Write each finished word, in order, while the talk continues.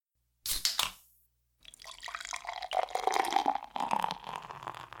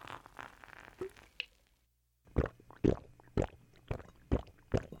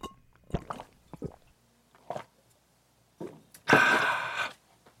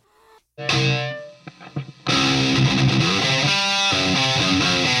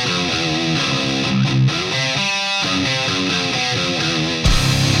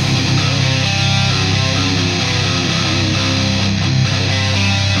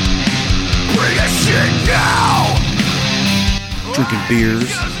drinking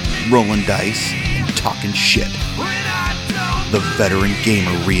beers, rolling dice, and talking shit. The Veteran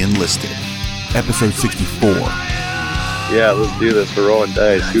Gamer Re-Enlisted, episode 64. Yeah, let's do this. We're rolling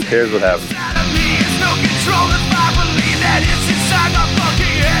dice. Who cares what happens? Self-control,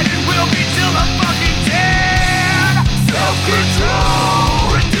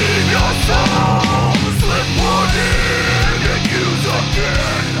 redeem your soul. Slip one in and use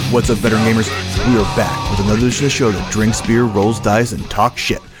again. What's up, Veteran Gamers? We are back with another edition of the show that drinks beer, rolls dice, and talks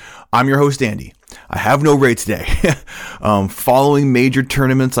shit. I'm your host, Andy. I have no raid today. Following major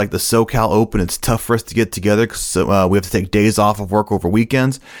tournaments like the SoCal Open, it's tough for us to get together because we have to take days off of work over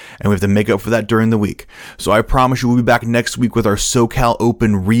weekends, and we have to make up for that during the week. So I promise you we'll be back next week with our SoCal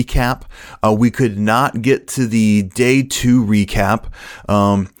Open recap. We could not get to the day 2 recap.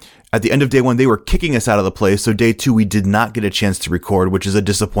 At the end of day 1, they were kicking us out of the place, so day 2 we did not get a chance to record, which is a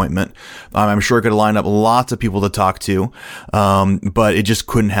disappointment. I'm sure I could line up lots of people to talk to, but it just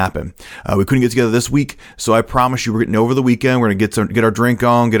couldn't happen. We couldn't get together this week, so I promise you we're getting over the weekend. We're going to get our drink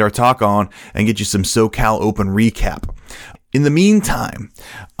on, get our talk on, and get you some SoCal Open recap. In the meantime,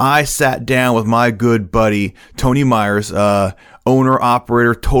 I sat down with my good buddy, Tony Myers, owner,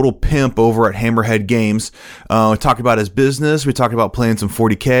 operator, total pimp over at Hammerhead Games. We talked about his business. We talked about playing some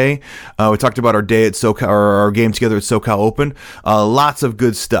 40K. We talked about our day at SoCal, or our game together at SoCal Open. Lots of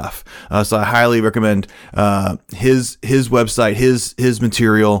good stuff. So I highly recommend his website, his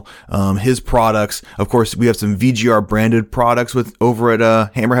material, his products. Of course, we have some VGR branded products over at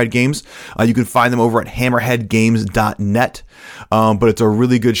Hammerhead Games. You can find them over at hammerheadgames.net. But it's a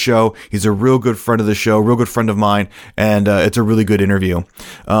really good show. He's a real good friend of the show, real good friend of mine, and it's a really good interview.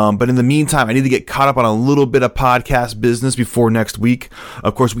 But in the meantime, I need to get caught up on a little bit of podcast business before next week.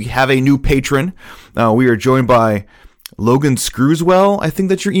 Of course, we have a new patron. We are joined by Logan Screwswell. I think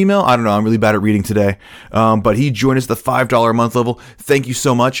that's your email. I don't know. I'm really bad at reading today. But he joined us at the $5 a month level. Thank you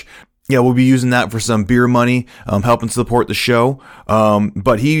so much. Yeah, we'll be using that for some beer money, helping support the show.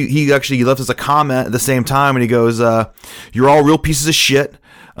 But he actually left us a comment at the same time, and he goes, "You're all real pieces of shit.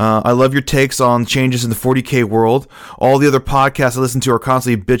 I love your takes on changes in the 40K world. All the other podcasts I listen to are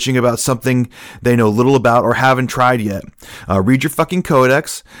constantly bitching about something they know little about or haven't tried yet. Read your fucking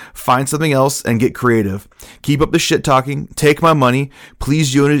codex, find something else, and get creative. Keep up the shit talking. Take my money.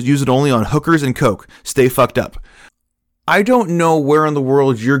 Please use it only on hookers and coke. Stay fucked up." I don't know where in the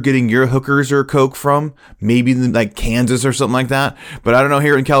world you're getting your hookers or coke from. Maybe like Kansas or something like that. But I don't know,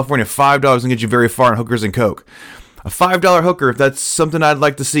 here in California, $5 doesn't get you very far in hookers and coke. A $5 hooker, if that's something I'd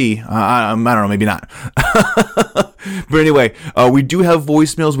like to see. I don't know, maybe not. But anyway, we do have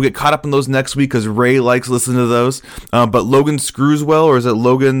voicemails. We get caught up in those next week because Ray likes listening to those. But Logan Screwswell, or is it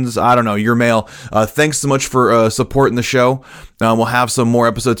Logan's? I don't know, your mail. Thanks so much for supporting the show. We'll have some more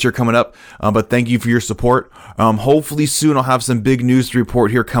episodes here coming up. But thank you for your support. Hopefully soon I'll have some big news to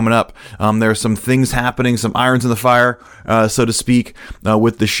report here coming up. There are some things happening, some irons in the fire, so to speak,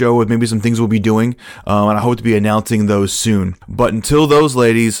 with the show, with maybe some things we'll be doing. And I hope to be announcing those soon. But until those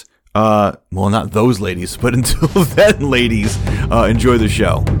ladies, well, not those ladies, but until then, ladies, enjoy the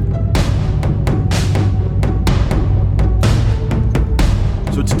show.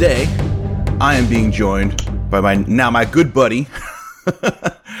 So today, I am being joined by my good buddy,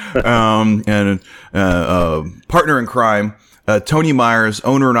 and partner in crime, Tony Myers,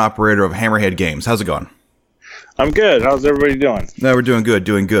 owner and operator of Hammerhead Games. How's it going? I'm good. How's everybody doing? No, we're doing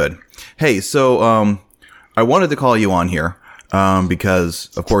good. Hey, so I wanted to call you on here because,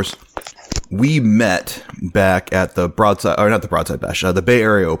 of course, we met back at the Broadside, or not the Broadside Bash, the Bay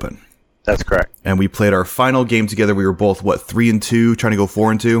Area Open. That's correct. And we played our final game together. We were both, 3-2, trying to go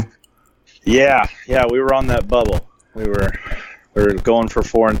 4-2? Yeah, we were on that bubble. We were going for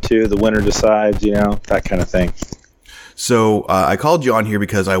 4-2. The winner decides, that kind of thing. So I called you on here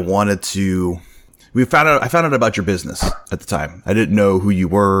because I wanted to. I found out about your business at the time. I didn't know who you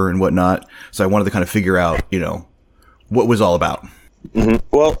were and whatnot, so I wanted to kind of figure out, what it was all about. Mm-hmm.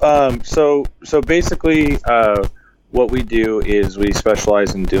 Well, so basically, what we do is we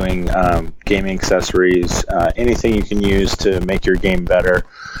specialize in doing gaming accessories, anything you can use to make your game better.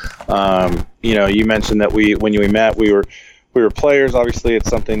 You mentioned that when we met, we were players. Obviously, it's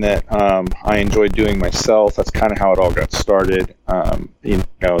something that I enjoyed doing myself. That's kind of how it all got started.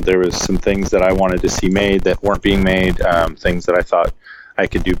 There was some things that I wanted to see made that weren't being made, things that I thought I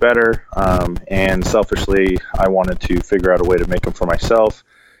could do better. And selfishly, I wanted to figure out a way to make them for myself.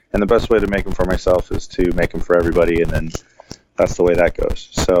 And the best way to make them for myself is to make them for everybody, and then that's the way that goes.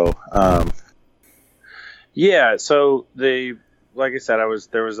 So, like I said,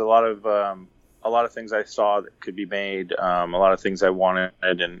 there was a lot of a lot of things I saw that could be made, a lot of things I wanted,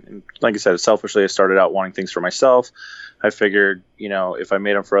 and like I said, selfishly, I started out wanting things for myself. I figured, if I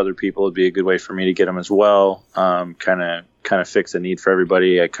made them for other people, it'd be a good way for me to get them as well. Kind of fix a need for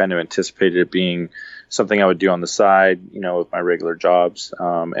everybody. I kind of anticipated it being something I would do on the side, with my regular jobs,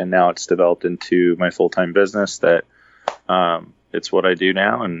 and now it's developed into my full-time business that it's what I do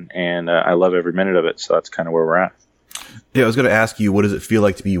now, and I love every minute of it. So that's kind of where we're at. Yeah, I was going to ask you, what does it feel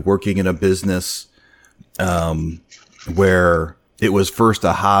like to be working in a business where it was first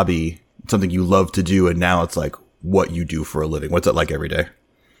a hobby, something you love to do, and now it's like what you do for a living? What's it like every day?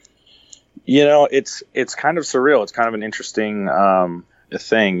 It's kind of surreal. It's kind of an interesting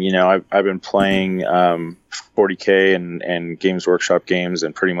thing. I've been playing 40K and Games Workshop games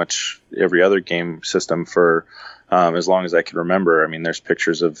and pretty much every other game system for as long as I can remember. I mean, there's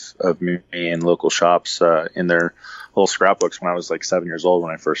pictures of me in local shops in their little scrapbooks when I was like 7 years old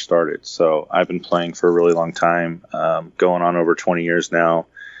when I first started. So I've been playing for a really long time, going on over 20 years now.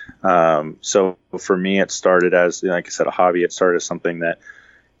 So for me, it started as, like I said, a hobby. It started as something that,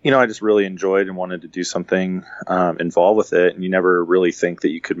 I just really enjoyed and wanted to do something involved with it. And you never really think that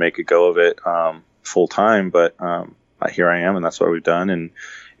you could make a go of it full time, but here I am, and that's what we've done.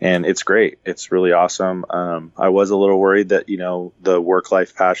 And it's great. It's really awesome. I was a little worried that, the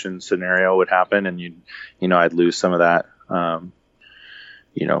work-life passion scenario would happen and I'd lose some of that,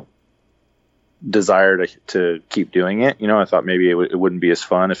 desire to keep doing it. I thought maybe it wouldn't be as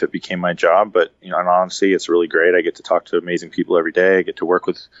fun if it became my job, but, and honestly, it's really great. I get to talk to amazing people every day. I get to work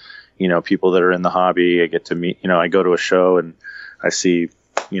with, people that are in the hobby. I get to meet, I go to a show and I see,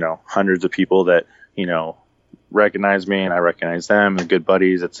 hundreds of people that, recognize me and I recognize them, and good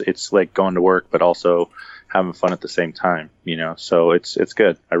buddies. It's like going to work, but also having fun at the same time, so it's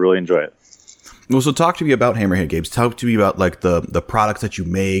good. I really enjoy it. Well, so talk to me about Hammerhead Games. Talk to me about like the products that you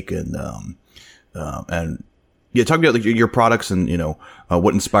make and talk to me about like your products and,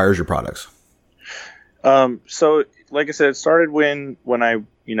 what inspires your products. So like I said, it started when I,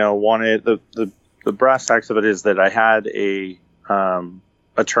 wanted the brass tacks of it is that I had a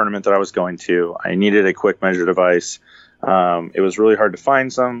tournament that I was going to. I needed a quick measure device. It was really hard to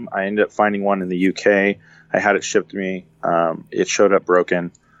find some. I ended up finding one in the UK. I had it shipped to me. It showed up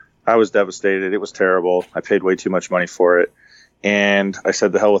broken. I was devastated. It was terrible. I paid way too much money for it. And I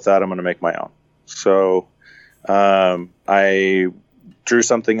said, the hell with that. I'm going to make my own. So I drew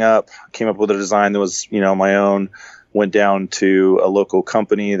something up, came up with a design that was, my own, went down to a local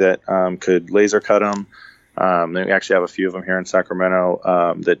company that could laser cut them. They actually have a few of them here in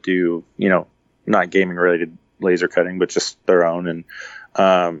Sacramento that do, not gaming related laser cutting, but just their own.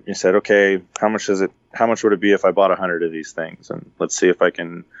 And you said, okay, how much would it be if I bought 100 of these things? And let's see if I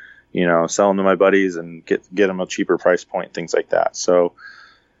can, sell them to my buddies and get them a cheaper price point, things like that. So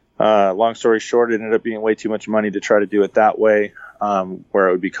long story short, it ended up being way too much money to try to do it that way, where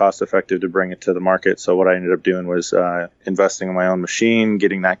it would be cost effective to bring it to the market. So what I ended up doing was investing in my own machine,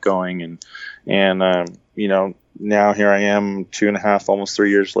 getting that going, and now here I am 2.5, almost 3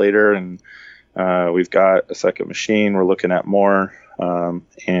 years later, and we've got a second machine. We're looking at more,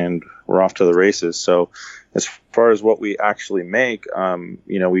 and we're off to the races. So as far as what we actually make,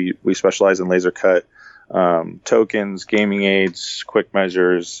 we specialize in laser cut tokens, gaming aids, quick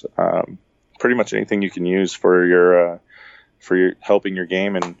measures, pretty much anything you can use for your helping your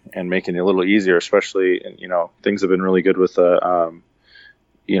game and making it a little easier, especially, things have been really good with,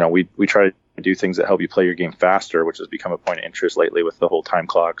 we try to do things that help you play your game faster, which has become a point of interest lately with the whole time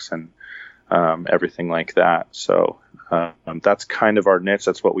clocks and everything like that. So that's kind of our niche.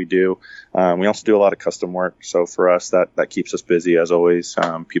 That's what we do. We also do a lot of custom work. So for us, that keeps us busy as always.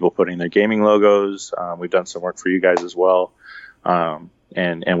 People putting their gaming logos. We've done some work for you guys as well.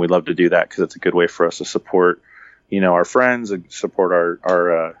 And we love to do that because it's a good way for us to support, our friends and support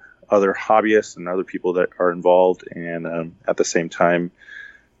our other hobbyists and other people that are involved. And at the same time,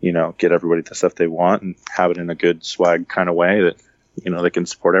 get everybody the stuff they want and have it in a good swag kind of way that, they can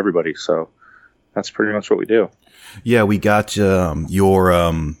support everybody. So that's pretty much what we do. Yeah, we got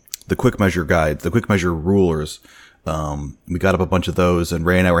the quick measure guides, the quick measure rulers. We got up a bunch of those, and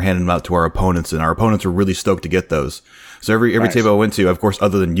Ray and I were handing them out to our opponents, and our opponents were really stoked to get those. So every Nice. table I went to, of course,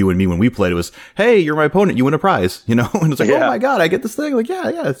 other than you and me when we played, it was, hey, you're my opponent, you win a prize, and it's like, Yeah. oh my god, I get this thing. Like,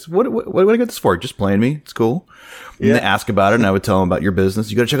 yeah, it's what do I get this for? Just playing me, it's cool. And Yeah. they ask about it, and I would tell them about your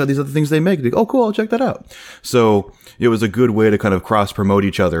business. You got to check out these other things they make. They'd be, oh, cool, I'll check that out. So it was a good way to kind of cross promote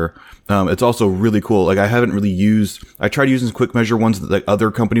each other. It's also really cool. Like, I tried using quick measure ones, like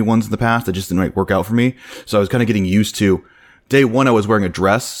other company ones in the past that just didn't work out for me. So I was kind of getting used to. Day one, I was wearing a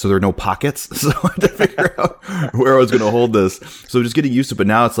dress, so there were no pockets. So I had to figure out where I was going to hold this. So just getting used to it. But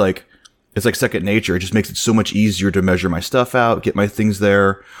now it's like, it's like second nature. It just makes it so much easier to measure my stuff out, get my things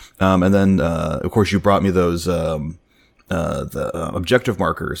there. And then, of course, you brought me those, objective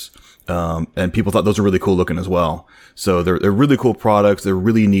markers. And people thought those were really cool looking as well. So they're really cool products. They're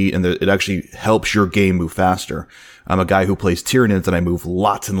really neat, and it actually helps your game move faster. I'm a guy who plays Tyranids, and I move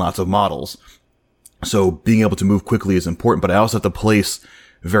lots and lots of models. So being able to move quickly is important, but I also have to place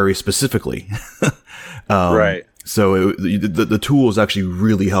very specifically. Right. So the tools actually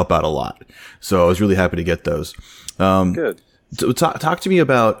really help out a lot. So I was really happy to get those. Good. So talk to me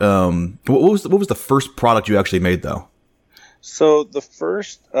about what was the first product you actually made though? So the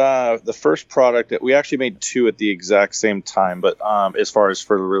first product that we actually made two at the exact same time, but as far as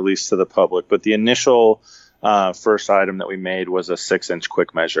for the release to the public, but the initial first item that we made was a 6-inch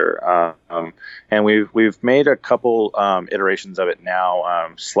quick measure, and we've made a couple iterations of it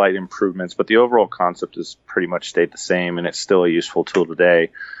now, slight improvements, but the overall concept has pretty much stayed the same, and it's still a useful tool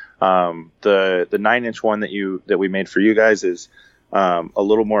today. The 9-inch one that we made for you guys is a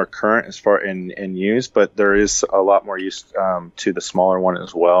little more current as far in use, but there is a lot more use to the smaller one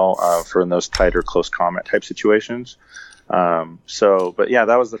as well for in those tighter close combat type situations. But yeah,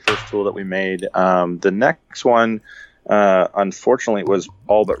 that was the first tool that we made. The next one, unfortunately, was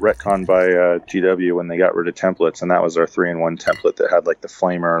all but retconned by GW when they got rid of templates, and that was our 3-in-1 template that had like the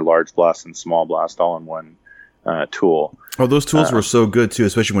flamer, large blast, and small blast all in one tool. Oh, those tools were so good too,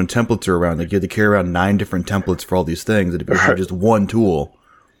 especially when templates are around. Like you had to carry around 9 different templates for all these things, and if you had just one tool.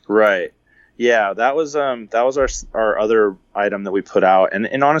 Right. Yeah, that was our other item that we put out,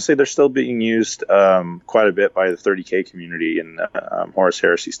 and honestly, they're still being used quite a bit by the 30K community and Horus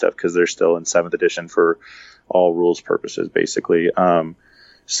Heresy stuff, because they're still in 7th edition for all rules purposes, basically.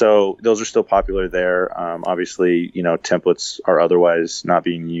 So those are still popular there. Obviously, templates are otherwise not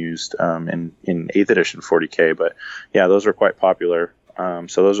being used in 8th edition 40K, but yeah, those are quite popular.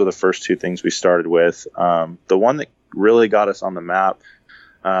 So those are the first two things we started with. The one that really got us on the map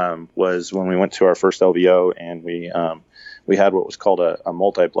was when we went to our first LVO, and we had what was called a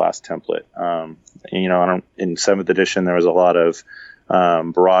multi-blast template. In 7th edition, there was a lot of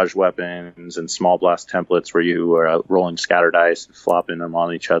barrage weapons and small blast templates where you were rolling scatter dice and flopping them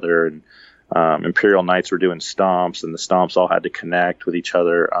on each other, and Imperial Knights were doing stomps, and the stomps all had to connect with each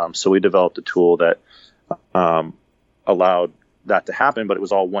other. So we developed a tool that allowed that to happen, but it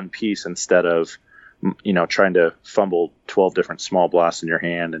was all one piece instead of trying to fumble 12 different small blasts in your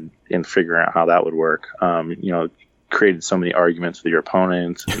hand and figuring out how that would work. Created so many arguments with your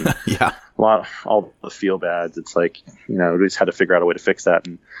opponents. And yeah. All the feel bads. It's like, we just had to figure out a way to fix that.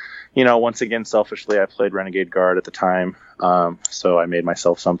 And, once again, selfishly, I played Renegade Guard at the time. So I made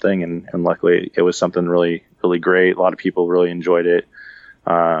myself something, and luckily it was something really, really great. A lot of people really enjoyed it.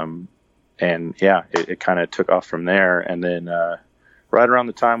 And yeah, it kind of took off from there. And then, right around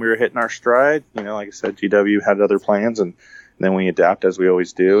the time we were hitting our stride, like I said, GW had other plans, and then we adapt as we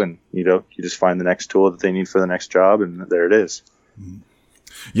always do, and you just find the next tool that they need for the next job, and there it is.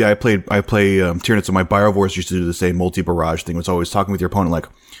 Yeah, I play Tyranids, so my Biovores used to do the same multi-barrage thing. It was always talking with your opponent like,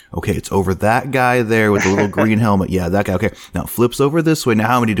 okay, it's over that guy there with the little green helmet. Yeah, that guy. Okay, now it flips over this way. Now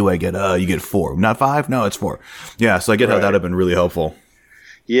how many do I get? You get 4. Not 5? No, it's 4. Yeah, so I get how that would have been really helpful.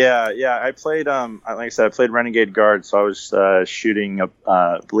 Yeah. I played, like I said, I played Renegade Guard, so I was shooting,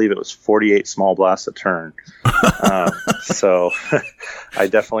 I believe it was 48 small blasts a turn. So I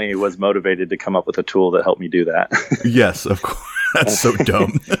definitely was motivated to come up with a tool that helped me do that. Yes, of course. That's so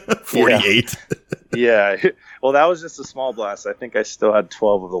dumb. 48. Yeah. Well, that was just a small blast. I think I still had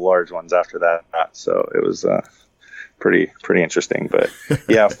 12 of the large ones after that. So it was pretty interesting. But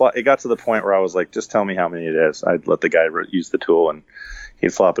yeah, it got to the point where I was like, just tell me how many it is. I'd let the guy use the tool, and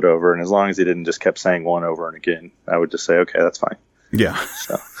he'd flop it over, and as long as he didn't just kept saying 1 over and again, I would just say, okay, that's fine. Yeah.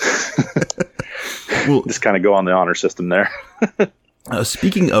 So well, just kind of go on the honor system there.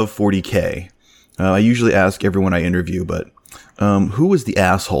 Speaking of 40K, I usually ask everyone I interview, but who was the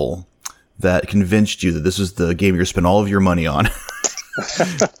asshole that convinced you that this was the game you're spend all of your money on?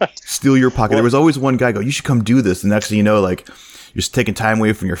 Steal your pocket. There was always one guy go, you should come do this. And next thing you know, like, you're just taking time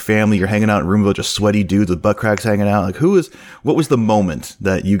away from your family. You're hanging out in a room with a bunch of sweaty dudes with butt cracks hanging out. Like, what was the moment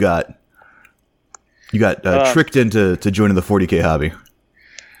that you got tricked into joining the 40K hobby?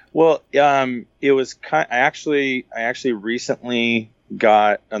 Well, it was I actually recently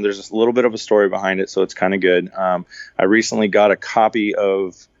got, and there's a little bit of a story behind it, so it's kind of good. I recently got a copy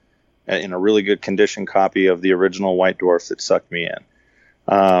of, in a really good condition copy of the original White Dwarf that sucked me in.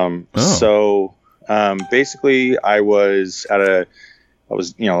 So basically I was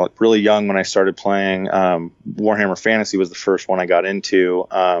really young when I started playing. Warhammer Fantasy was the first one I got into.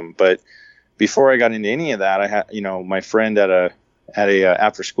 But before I got into any of that, I had, my friend at at a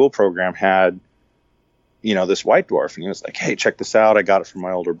after school program had, this white dwarf, and he was like, "Hey, check this out. I got it from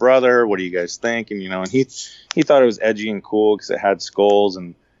my older brother. What do you guys think?" And and he thought it was edgy and cool because it had skulls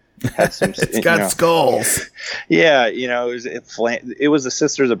and had some. It's got skulls. Yeah, it was the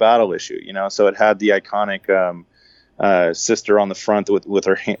Sisters of Battle issue. So it had the iconic sister on the front with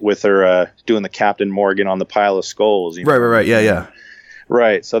her doing the Captain Morgan on the pile of skulls. Right. Yeah.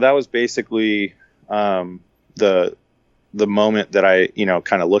 Right. So that was basically the moment that I,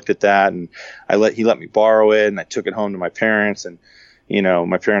 kind of looked at that, and he let me borrow it, and I took it home to my parents, and,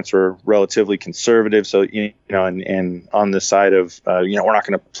 my parents were relatively conservative. So, and on the side of, we're not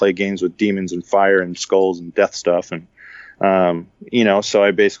going to play games with demons and fire and skulls and death stuff. And, so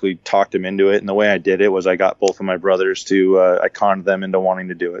I basically talked him into it. And the way I did it was I got both of my brothers I conned them into wanting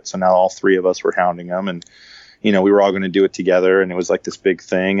to do it. So now all three of us were hounding them, and, we were all going to do it together. And it was like this big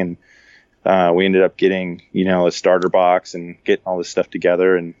thing. And, we ended up getting, a starter box and getting all this stuff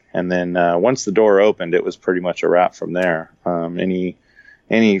together. And then once the door opened, it was pretty much a wrap from there.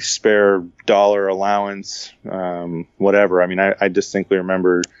 Any spare dollar allowance, whatever. I mean, I distinctly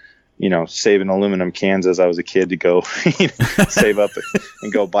remember, saving aluminum cans as I was a kid to go save up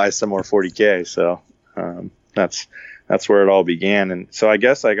and go buy some more 40K. So that's where it all began. And so I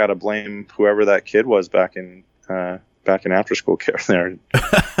guess I got to blame whoever that kid was back in after school care there.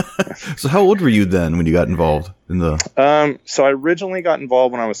 So how old were you then when you got involved in the? So I originally got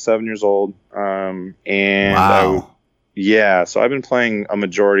involved when I was 7 years old. And wow. So I've been playing a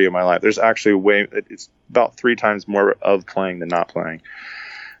majority of my life. There's actually it's about 3 times more of playing than not playing.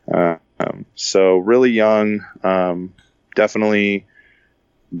 So really young, definitely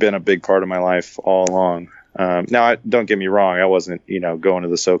been a big part of my life all along. Now, don't get me wrong. I wasn't, going to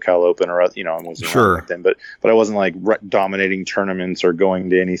the SoCal Open or, I wasn't sure back then, but I wasn't like dominating tournaments or going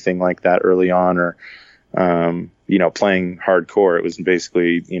to anything like that early on, or, playing hardcore. It was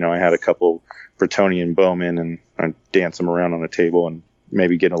basically, I had a couple Bretonian bowmen, and I'd dance them around on a table and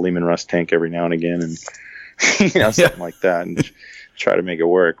maybe get a Lehman Russ tank every now and again, and something like that, and try to make it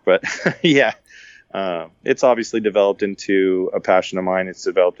work. But yeah. It's obviously developed into a passion of mine. It's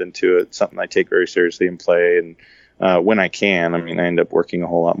developed into something I take very seriously and play. And when I can, I end up working a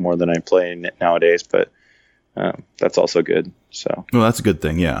whole lot more than I play nowadays, but that's also good. So, well, that's a good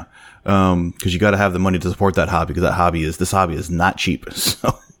thing. Yeah. Cause you got to have the money to support that hobby, because this hobby is not cheap.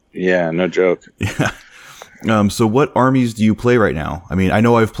 So yeah, no joke. Yeah. So what armies do you play right now? I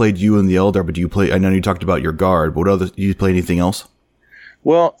know I've played you in the Eldar, but I know you talked about your guard, but do you play anything else?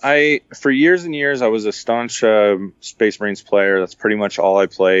 Well, for years and years, I was a staunch Space Marines player. That's pretty much all I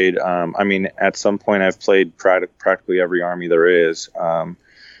played. At some point, I've played practically every army there is.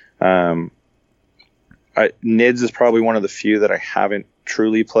 NIDS is probably one of the few that I haven't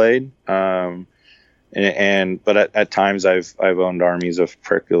truly played. But at times, I've owned armies of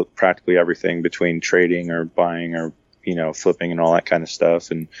practically everything, between trading or buying or flipping and all that kind of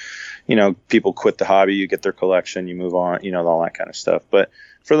stuff. And people quit the hobby, you get their collection, you move on, all that kind of stuff. But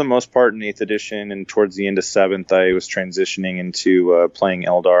for the most part, in 8th edition and towards the end of 7th, I was transitioning into playing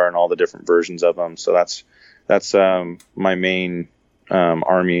Eldar and all the different versions of them. So that's my main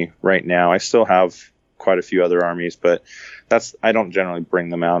army right now. I still have quite a few other armies, but I don't generally bring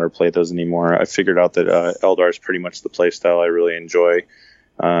them out or play those anymore. I figured out that Eldar is pretty much the play style I really enjoy.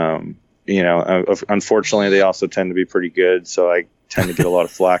 Unfortunately, they also tend to be pretty good, so I tend to get a lot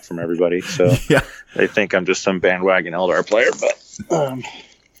of flack from everybody. So yeah. They think I'm just some bandwagon Eldar player, but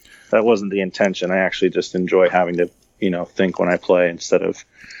that wasn't the intention. I actually just enjoy having to, think when I play instead of,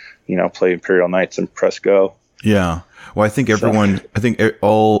 play Imperial Knights and press go. Yeah. Well, I think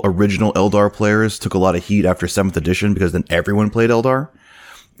all original Eldar players took a lot of heat after 7th edition, because then everyone played Eldar.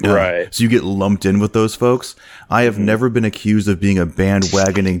 Right. So you get lumped in with those folks. I have never been accused of being a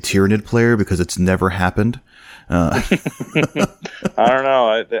bandwagoning Tyranid player, because it's never happened. I don't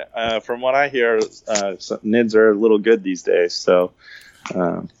know. From what I hear, NIDS are a little good these days. So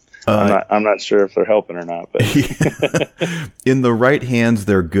I'm not sure if they're helping or not. But in the right hands,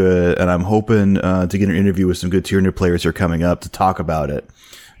 they're good. And I'm hoping to get an interview with some good Tyranid players who are coming up to talk about it.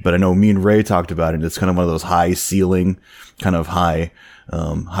 But I know me and Ray talked about it. It's kind of one of those high ceiling, kind of high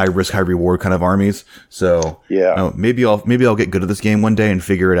risk, high reward kind of armies. So yeah, maybe I'll get good at this game one day and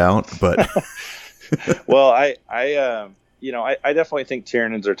figure it out. But well, I definitely think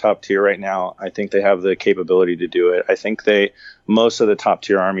Tyranids are top tier right now. I think they have the capability to do it. I think most of the top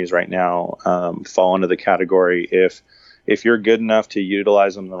tier armies right now fall into the category if you're good enough to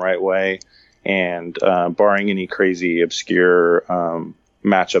utilize them the right way, and barring any crazy obscure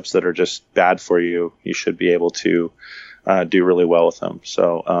matchups that are just bad for you, you should be able to do really well with them.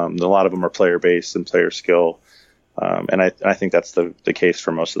 So a lot of them are player based and player skill. And I think that's the case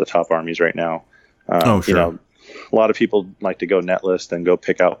for most of the top armies right now. Oh, sure. You know, a lot of people like to go net list and go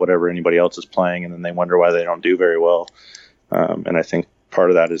pick out whatever anybody else is playing, and then they wonder why they don't do very well. And I think part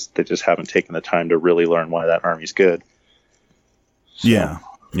of that is they just haven't taken the time to really learn why that army's good. So.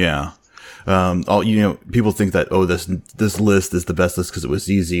 Yeah. People think that, this list is the best list because it was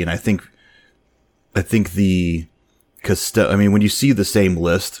easy, and I think when you see the same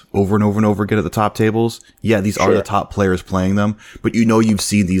list over and over and over again at the top tables, these are the top players playing them, but you've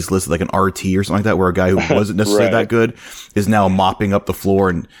seen these lists like an RT or something like that, where a guy who wasn't necessarily that good is now mopping up the floor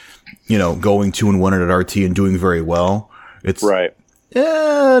and, going 2-1 at RT and doing very well. It's right.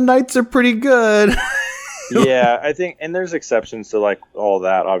 Yeah, Knights are pretty good. Yeah, I think, and there's exceptions to like all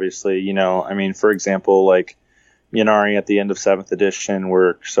that, obviously, for example, like Yanari at the end of 7th edition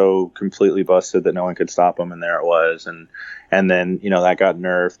were so completely busted that no one could stop them, and there it was. And then, that got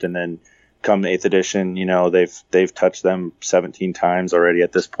nerfed, and then come 8th edition, they've touched them 17 times already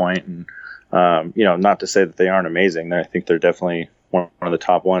at this point. And, not to say that they aren't amazing. I think they're definitely one of the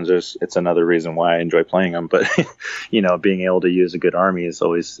top ones. It's another reason why I enjoy playing them, but, being able to use a good army is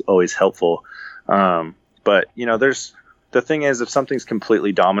always helpful. But, the thing is, if something's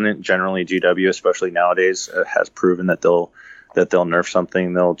completely dominant, generally GW, especially nowadays, has proven that they'll nerf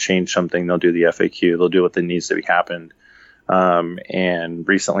something, they'll change something, they'll do the FAQ, they'll do what needs to be happened. And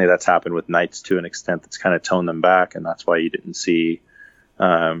recently that's happened with Knights to an extent that's kind of toned them back, and that's why you didn't see,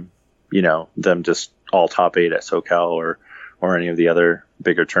 them just all top 8 at SoCal or any of the other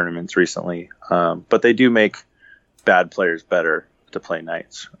bigger tournaments recently. But they do make bad players better to play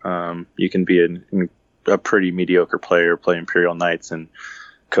Knights. You can be a pretty mediocre player, play Imperial Knights, and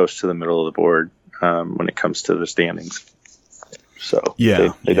coast to the middle of the board when it comes to the standings. So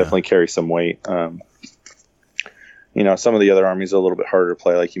they definitely carry some weight. Some of the other armies are a little bit harder to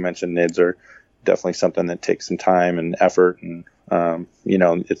play. Like you mentioned, NIDs are definitely something that takes some time and effort, and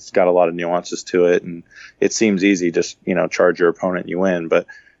it's got a lot of nuances to it, and it seems easy, just charge your opponent and you win, but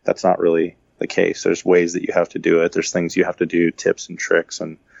that's not really the case. There's ways that you have to do it. There's things you have to do, tips and tricks,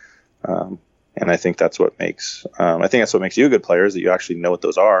 and I think that's what makes you a good player, is that you actually know what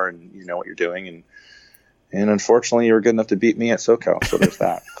those are and you know what you're doing. And unfortunately, you were good enough to beat me at SoCal, so there's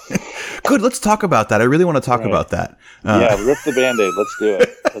that. Good. Let's talk about that. I really want to talk about that. Rip the Band-Aid. Let's do it.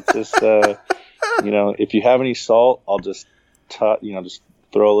 Let's just, if you have any salt, I'll just, just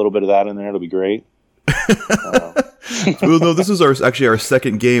throw a little bit of that in there. It'll be great. Well, no, this is actually our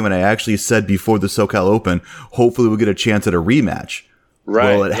second game, and I actually said before the SoCal Open, hopefully we'll get a chance at a rematch.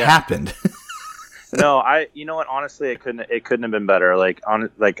 Right. Well, it happened. No, you know what? Honestly, it couldn't have been better.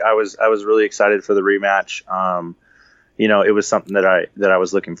 I was really excited for the rematch. It was something that I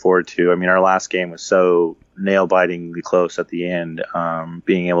was looking forward to. I mean, our last game was so nail bitingly close at the end.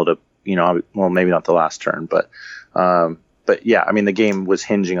 Being able to, well, maybe not the last turn, but yeah, I mean, the game was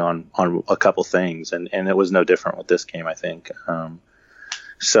hinging on a couple things, and it was no different with this game, I think.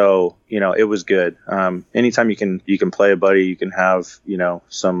 So, it was good. Anytime you can play a buddy, you can have,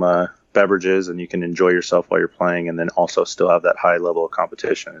 some beverages, and you can enjoy yourself while you're playing, and then also still have that high level of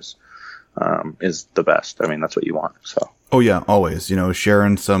competition is the best. I mean, that's what you want. So. Oh yeah, always.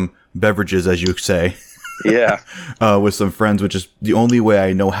 Sharing some beverages, as you say. Yeah. With some friends, which is the only way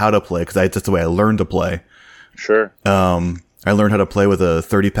I know how to play, because that's the way I learned to play. Sure. I learned how to play with a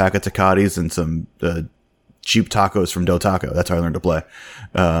 30-pack of Tecates and some cheap tacos from Del Taco. That's how I learned to play.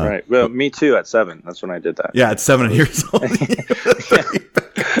 Right. Well, me too at 7. That's when I did that. Yeah, at 7 years old.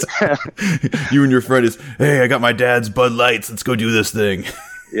 You and your friend is, hey, I got my dad's Bud Lights. Let's go do this thing.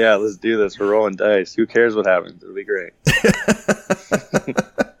 Yeah, let's do this. We're rolling dice. Who cares what happens? It'll be great.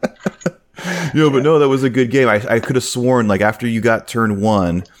 But no, that was a good game. I could have sworn, like, after you got turn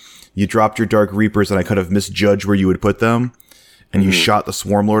 1, you dropped your Dark Reapers, and I could have misjudged where you would put them, and you shot the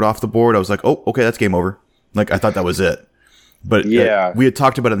Swarm Lord off the board. I was like, oh, okay, that's game over. Like, I thought that was it. But yeah, we had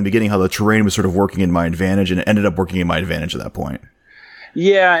talked about in the beginning how the terrain was sort of working in my advantage, and it ended up working in my advantage at that point.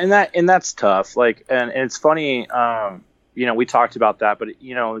 Yeah, and that's tough. Like, and it's funny, we talked about that, but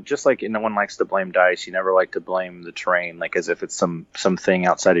just like no one likes to blame dice, you never like to blame the terrain, like as if it's something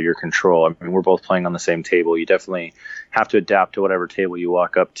outside of your control. I mean, we're both playing on the same table. You definitely have to adapt to whatever table you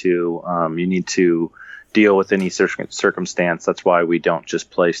walk up to. You need to deal with any circumstance. That's why we don't just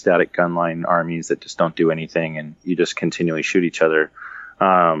play static gunline armies that just don't do anything and you just continually shoot each other.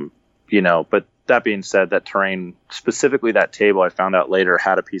 But that being said, that terrain, specifically that table, I found out later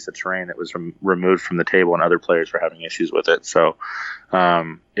had a piece of terrain that was removed from the table, and other players were having issues with it. So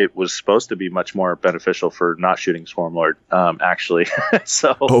it was supposed to be much more beneficial for not shooting Swarmlord, actually.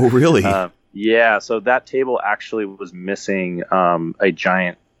 So, oh, really? Yeah. So that table actually was missing a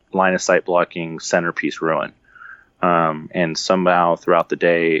giant line of sight blocking centerpiece ruin. and somehow throughout the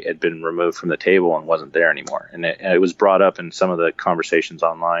day it had been removed from the table and wasn't there anymore. And it was brought up in some of the conversations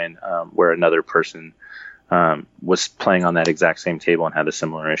online where another person was playing on that exact same table and had a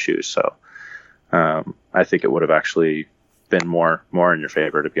similar issue. So I think it would have actually been more in your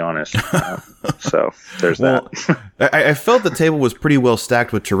favor, to be honest. So there's that. I felt the table was pretty well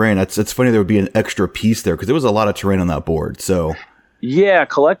stacked with terrain. It's funny there would be an extra piece there because there was a lot of terrain on that board. So yeah,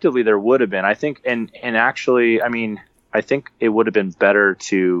 collectively there would have been. I think, and actually, I mean, I think it would have been better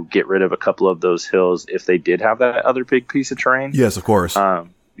to get rid of a couple of those hills if they did have that other big piece of terrain. Yes, of course.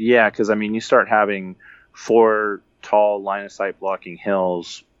 Yeah, because I mean, you start having 4 tall line of sight blocking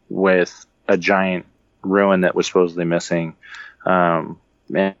hills with a giant ruin that was supposedly missing, and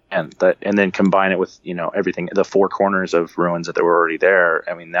then combine it with everything, the 4 corners of ruins that were already there.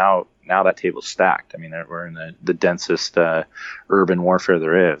 I mean, now that table's stacked. I mean, we're in the densest urban warfare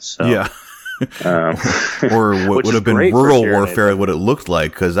there is. So, yeah. Or what would have been rural warfare, what it looked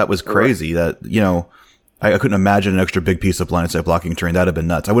like, because that was crazy. Right. That I couldn't imagine an extra big piece of line of sight blocking terrain. That'd have been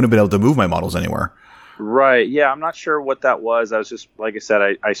nuts. I wouldn't have been able to move my models anywhere. Right. Yeah, I'm not sure what that was. I was just, like I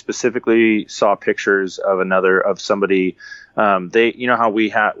said, I specifically saw pictures of somebody. They, how we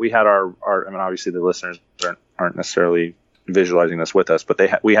had our. I mean, obviously the listeners aren't necessarily visualizing this with us,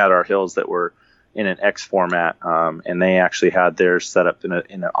 but we had our hills that were in an X format, and they actually had theirs set up in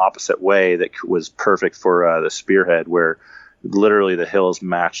an opposite way that was perfect for the spearhead, where literally the hills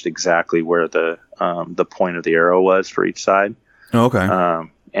matched exactly where the point of the arrow was for each side. Oh, okay.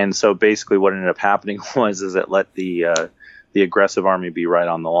 And so basically what ended up happening is it let the aggressive army be right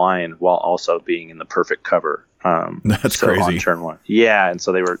on the line while also being in the perfect cover. That's crazy. On turn 1. Yeah. And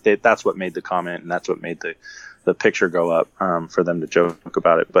so that's what made the comment, and that's what made the picture go up for them to joke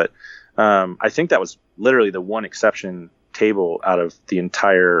about it. But I think that was literally the one exception table out of the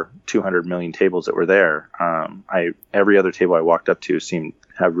entire 200 million tables that were there. Every other table I walked up to seemed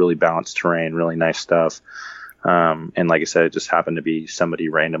to have really balanced terrain, really nice stuff. And like I said, it just happened to be somebody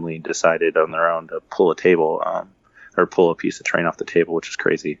randomly decided on their own to pull a table, or pull a piece of terrain off the table, which is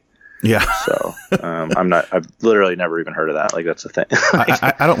crazy. Yeah. So, I've literally never even heard of that. Like, that's the thing.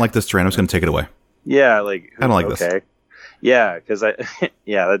 I don't like this terrain. I'm just going to take it away. Yeah. Like, I don't like this. Yeah. Cause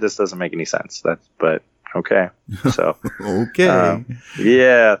that just doesn't make any sense. But okay. So, okay.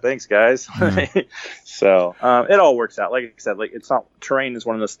 Yeah. Thanks guys. So, it all works out. Like I said, terrain is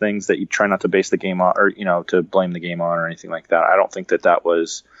one of those things that you try not to base the game on, or, to blame the game on or anything like that. I don't think that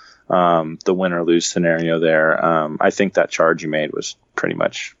was, the win or lose scenario there. I think that charge you made was pretty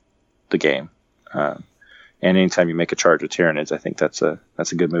much the game. And anytime you make a charge with Tyranids, I think that's a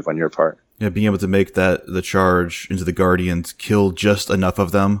good move on your part. Yeah, being able to make the charge into the Guardians, kill just enough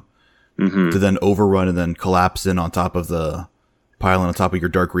of them to then overrun and then collapse in on top of the pile on top of your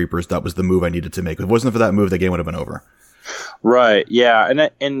Dark Reapers. That was the move I needed to make. If it wasn't for that move, the game would have been over. Right. Yeah.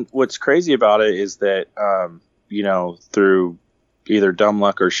 And what's crazy about it is that, through either dumb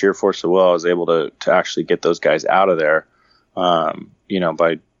luck or sheer force of will, I was able to actually get those guys out of there,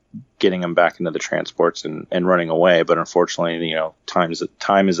 by getting them back into the transports and running away. But unfortunately, time is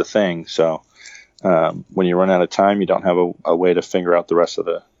a thing. So when you run out of time, you don't have a way to figure out the rest of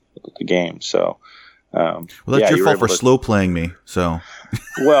the game. So well, that's your fault for slow playing me. So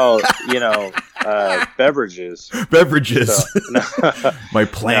well, beverages. So, my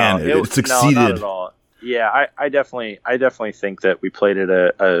plan it succeeded. No, not at all. Yeah, I definitely think that we played at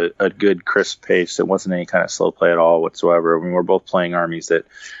a good crisp pace. It wasn't any kind of slow play at all whatsoever. I mean, we're both playing armies that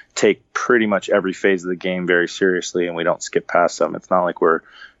take pretty much every phase of the game very seriously, and we don't skip past them. It's not like we're,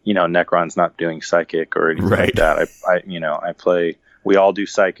 Necron's not doing psychic or anything like that. I play. We all do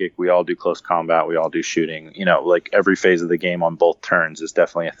psychic. We all do close combat. We all do shooting. Like every phase of the game on both turns is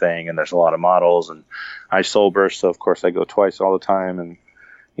definitely a thing, and there's a lot of models. And I soul burst, so of course I go twice all the time, and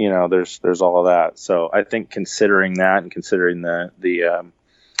there's all of that. So I think considering that and considering the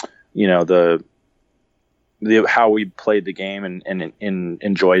how we played the game and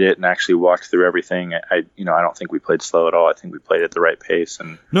enjoyed it and actually walked through everything, I don't think we played slow at all. I think we played at the right pace.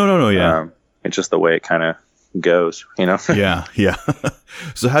 And no, yeah. It's just the way it kind of goes, Yeah.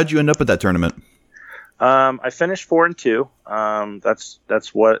 So how'd you end up at that tournament? I finished 4-2.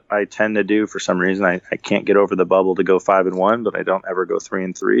 That's what I tend to do for some reason. I can't get over the bubble to go 5-1, but I don't ever go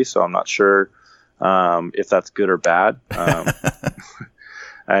 3-3. So I'm not sure if that's good or bad.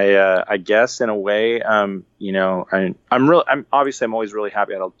 I guess in a way, I'm always really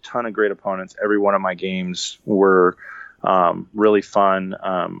happy. I had a ton of great opponents. Every one of my games were really fun.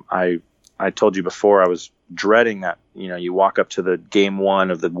 I I told you before, I was dreading that. You walk up to the game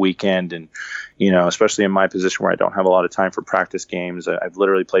one of the weekend, and especially in my position where I don't have a lot of time for practice games. I've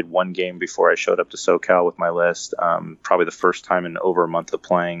literally played one game before I showed up to SoCal with my list. Probably the first time in over a month of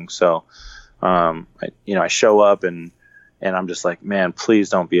playing. So, I show up and I'm just like, man, please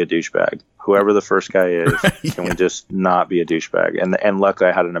don't be a douchebag. Whoever the first guy is, can we just not be a douchebag? And luckily,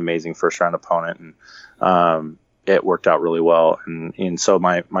 I had an amazing first round opponent, and it worked out really well. And so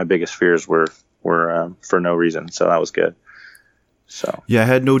my biggest fears were for no reason. So that was good. So yeah, I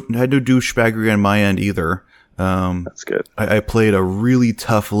had no douchebaggery on my end either. That's good. I played a really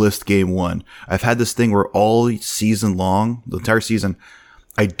tough list game one. I've had this thing where all season long, the entire season,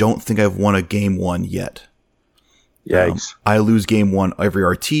 I don't think I've won a game one yet. Yikes. I lose game one every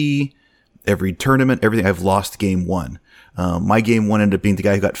RT, every tournament, everything. I've lost game one. My game one ended up being the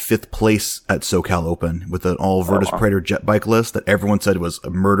guy who got 5th place at SoCal Open with an all Virtus Predator jet bike list that everyone said was a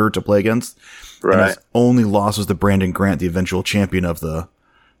murder to play against. Right. And his only loss was to Brandon Grant, the eventual champion of the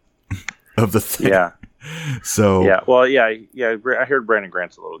thing. Yeah. So yeah. Well, yeah. I heard Brandon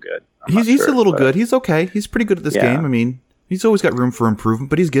Grant's a little good. He's a little good. He's okay. He's pretty good at this game. I mean, he's always got room for improvement,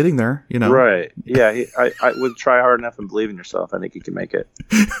 but he's getting there, Right. Yeah. I would try hard enough and believe in yourself. I think you can make it.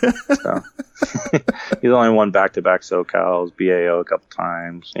 So he's only won back-to-back SoCals, BAO a couple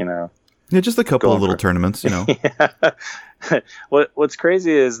times, Yeah, just a couple of little tournaments, Yeah. What's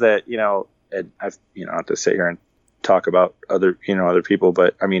crazy is that, and I've, not to sit here and talk about other people,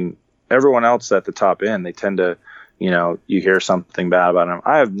 but I mean, everyone else at the top end, they tend to, you hear something bad about him.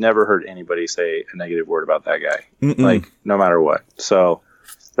 I have never heard anybody say a negative word about that guy, like no matter what. So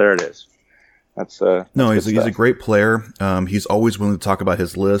there it is. That's no, he's a great player. He's always willing to talk about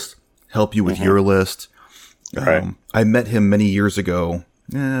his list, help you with your list. Right. I met him many years ago.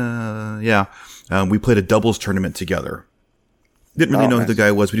 We played a doubles tournament together. Didn't really know who the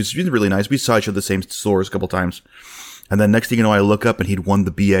guy was, but he's really nice. We saw each other at the same stores a couple times. And then next thing you know, I look up and he'd won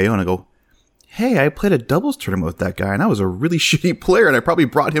the BAO, and I go, hey, I played a doubles tournament with that guy, and I was a really shitty player, and I probably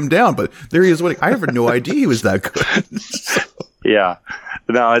brought him down, but there he is winning. I had no idea he was that good. Yeah.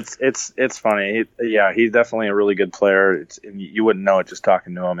 No, it's funny. He's definitely a really good player. You wouldn't know it just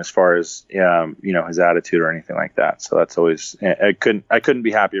talking to him as far as his attitude or anything like that. So that's always I couldn't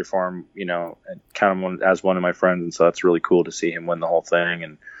be happier for him. And count him as one of my friends, and so that's really cool to see him win the whole thing.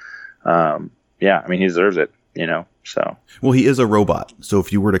 And I mean, he deserves it. So well, he is a robot. So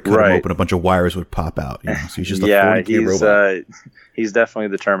if you were to cut him open, a bunch of wires would pop out. So he's just a 40K robot. He's definitely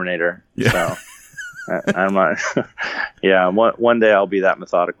the Terminator. Yeah. So. I'm not. Yeah, one day I'll be that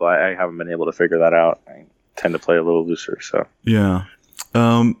methodical. I haven't been able to figure that out. I tend to play a little looser. So yeah.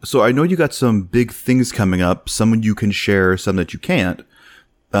 So I know you got some big things coming up. Some you can share, some that you can't.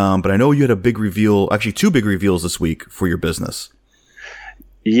 But I know you had a big reveal. Actually, 2 big reveals this week for your business.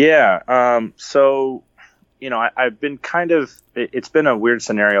 Yeah. So. I've been it's been a weird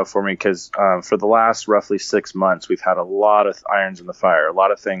scenario for me because for the last roughly 6 months, we've had a lot of irons in the fire, a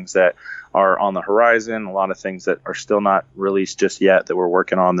lot of things that are on the horizon, a lot of things that are still not released just yet that we're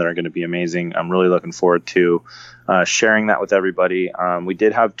working on that are going to be amazing. I'm really looking forward to sharing that with everybody. We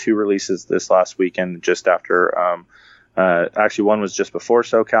did have 2 releases this last weekend just after actually one was just before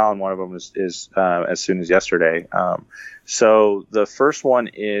SoCal and one of them is as soon as yesterday. So the first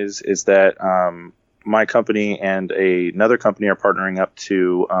one is that my company and another company are partnering up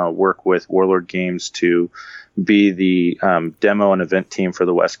to work with Warlord Games to be the demo and event team for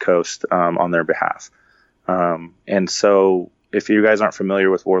the West Coast on their behalf. And so if you guys aren't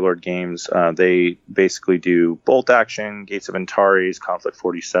familiar with Warlord Games, they basically do Bolt Action, Gates of Antares, Conflict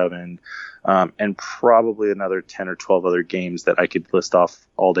 47, and probably another 10 or 12 other games that I could list off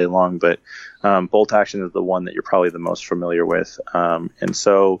all day long. But Bolt Action is the one that you're probably the most familiar with. And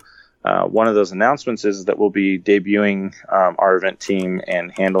so one of those announcements is that we'll be debuting our event team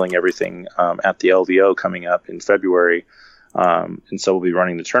and handling everything at the LVO coming up in February. And so we'll be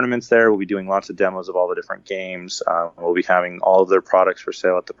running the tournaments there. We'll be doing lots of demos of all the different games. We'll be having all of their products for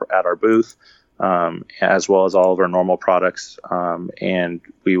sale at our booth, as well as all of our normal products. And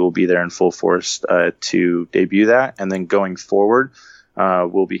we will be there in full force to debut that. And then going forward,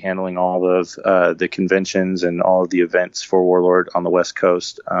 we'll be handling all of the conventions and all of the events for Warlord on the West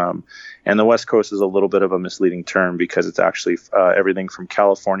Coast. And the West Coast is a little bit of a misleading term because it's actually everything from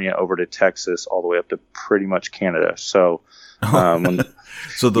California over to Texas all the way up to pretty much Canada. So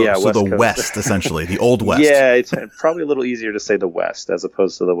the West, essentially, the Old West. Yeah, it's probably a little easier to say the West as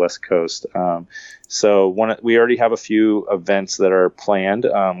opposed to the West Coast. We already have a few events that are planned.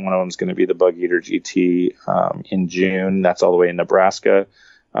 One of them is going to be the Bug Eater GT in June. That's all the way in Nebraska.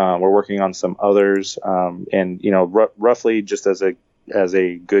 We're working on some others, and roughly just as a as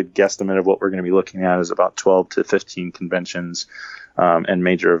a good guesstimate of what we're going to be looking at is about 12 to 15 conventions and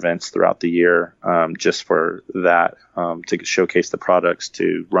major events throughout the year, just for that, to showcase the products,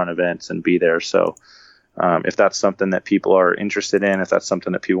 to run events and be there. So if that's something that people are interested in, if that's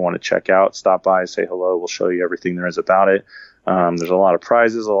something that people want to check out, stop by, say hello. We'll show you everything there is about it. There's a lot of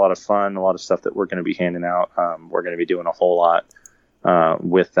prizes, a lot of fun, a lot of stuff that we're going to be handing out. We're going to be doing a whole lot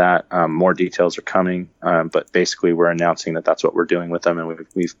with that. More details are coming, but basically we're announcing that that's what we're doing with them, and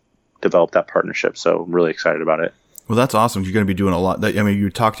we've developed that partnership. So I'm really excited about it. Well, that's awesome. You're going to be doing a lot. I mean, you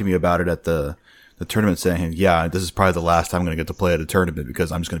talked to me about it at the tournament, saying, yeah, this is probably the last time I'm going to get to play at a tournament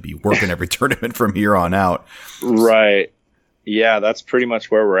because I'm just going to be working every tournament from here on out. Right. Yeah, that's pretty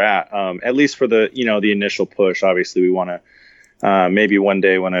much where we're at least for the initial push. Obviously, we want to maybe one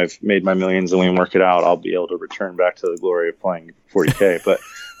day when I've made my millions and we work it out, I'll be able to return back to the glory of playing 40K.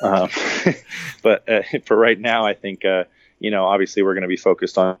 But for right now, I think obviously we're going to be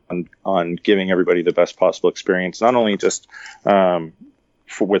focused on giving everybody the best possible experience, not only just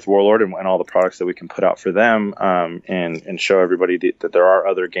with Warlord and all the products that we can put out for them, and show everybody that there are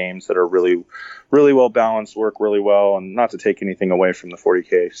other games that are really, really well balanced, work really well, and not to take anything away from the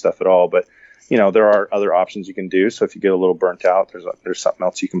 40K stuff at all, but there are other options you can do. So if you get a little burnt out, there's something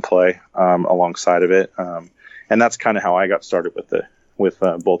else you can play alongside of it, and that's kind of how I got started with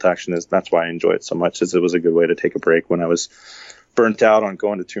Bolt Action. That's why I enjoy it so much, is it was a good way to take a break when I was burnt out on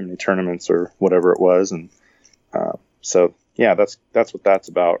going to too many tournaments or whatever it was, and so. Yeah, that's what that's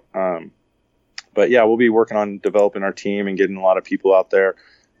about. But yeah, we'll be working on developing our team and getting a lot of people out there.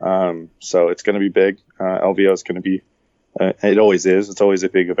 So it's going to be big. LVO is going to be, it always is. It's always a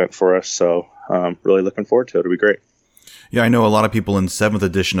big event for us. So really looking forward to it. It'll be great. Yeah, I know a lot of people in 7th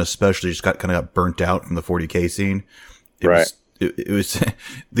edition especially just kind of got burnt out from the 40K scene. It was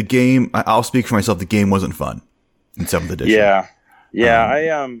the game. I'll speak for myself. The game wasn't fun in 7th edition. Yeah.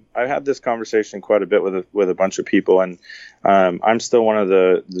 I had this conversation quite a bit with a bunch of people, and I'm still one of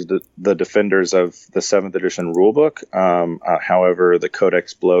the defenders of the 7th edition rulebook. However, the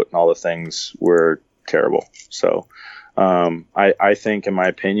codex bloat and all the things were terrible. So I think, in my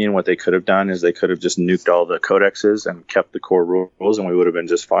opinion, what they could have done is they could have just nuked all the codexes and kept the core rules, and we would have been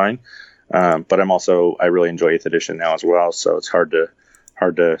just fine. But I really enjoy 8th edition now as well, so it's hard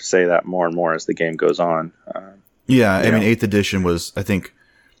to say that more and more as the game goes on. Yeah, I mean, 8th edition was, I think,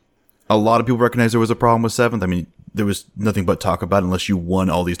 a lot of people recognize there was a problem with 7th. I mean, there was nothing but talk about it unless you won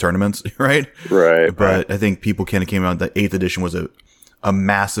all these tournaments, right? Right. But I think people kind of came out that 8th edition was a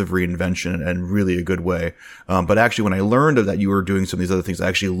massive reinvention and really a good way. But actually, when I learned that you were doing some of these other things, I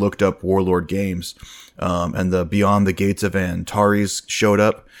actually looked up Warlord games, and the Beyond the Gates of Antares showed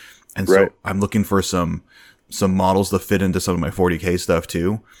up. And so I'm looking for some models to fit into some of my 40K stuff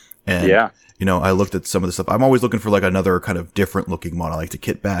too. And yeah. I looked at some of the stuff. I'm always looking for like another kind of different looking model. I like to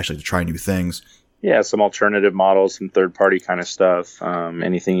kit bash, I like to try new things. Yeah, some alternative models, some third party kind of stuff.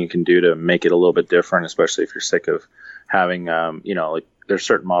 Anything you can do to make it a little bit different, especially if you're sick of having, like there's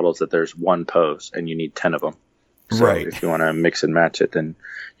certain models that there's one pose and you need 10 of them. So right. If you want to mix and match it, then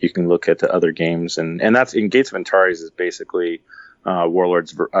you can look at the other games. And that's in Gates of Antares is basically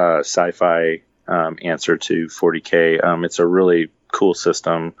Warlord's sci-fi answer to 40K. It's a really cool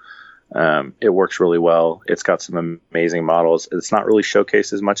system. It works really well. It's got some amazing models. It's not really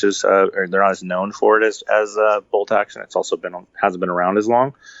showcased as much as, or they're not as known for it as Bolt Action. It's also hasn't been around as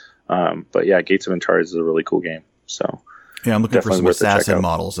long. But yeah, Gates of Antares is a really cool game. So yeah, I'm looking for some assassin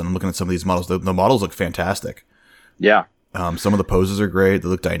models, and I'm looking at some of these models. The models look fantastic. Yeah. Some of the poses are great. They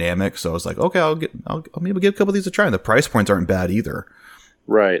look dynamic. So I was like, okay, I'll maybe give a couple of these a try. And the price points aren't bad either.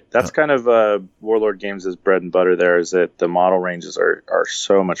 Right. That's kind of Warlord Games' bread and butter there, is that the model ranges are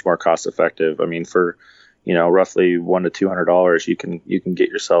so much more cost effective. I mean, for, roughly $100 to $200, you can get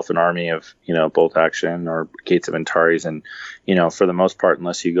yourself an army of, Bolt Action or Gates of Antares. And, for the most part,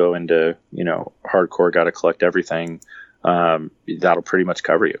 unless you go into, hardcore, got to collect everything, that'll pretty much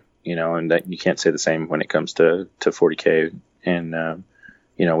cover you, and that you can't say the same when it comes to 40K. And,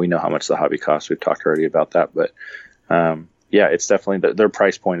 we know how much the hobby costs. We've talked already about that, but, yeah, it's definitely their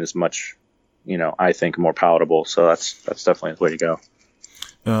price point is much, I think more palatable. So that's definitely the way to go.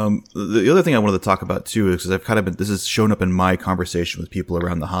 The other thing I wanted to talk about too is because this has shown up in my conversation with people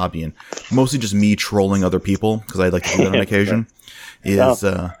around the hobby, and mostly just me trolling other people because I like to do that on occasion. There's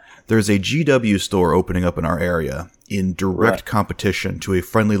a GW store opening up in our area in direct competition to a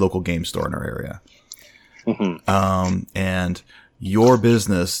friendly local game store in our area. Mm-hmm. And your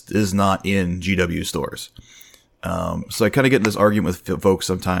business is not in GW stores. So I kind of get in this argument with folks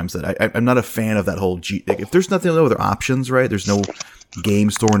sometimes that I'm not a fan of that whole if there's no other options, right? There's no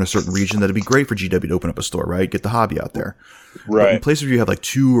game store in a certain region, that'd be great for GW to open up a store, right? Get the hobby out there. Right. But in places where you have like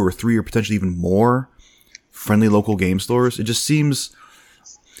 2 or 3 or potentially even more friendly local game stores, it just seems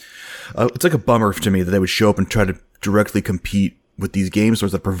it's like a bummer to me that they would show up and try to directly compete with these game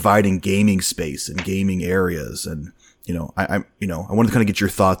stores that are providing gaming space and gaming areas. And I wanted to kind of get your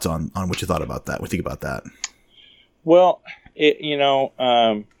thoughts on what you thought about that. What do you think about that? Well,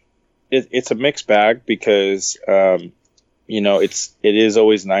 it's a mixed bag because it is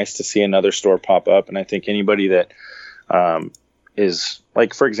always nice to see another store pop up, and I think anybody that is,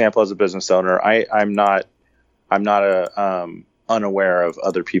 like, for example, as a business owner, I'm not unaware of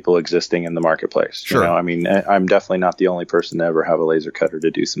other people existing in the marketplace. Sure. I mean, I'm definitely not the only person to ever have a laser cutter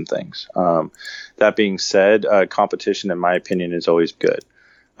to do some things. That being said, competition, in my opinion, is always good.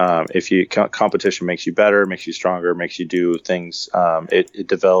 Competition makes you better, makes you stronger, makes you do things.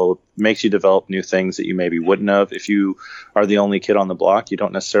 Makes you develop new things that you maybe wouldn't have. If you are the only kid on the block, you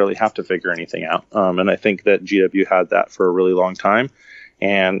don't necessarily have to figure anything out. And I think that GW had that for a really long time.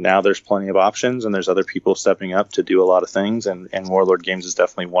 And now there's plenty of options, and there's other people stepping up to do a lot of things. And Warlord Games is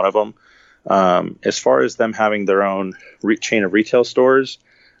definitely one of them. As far as them having their own chain of retail stores,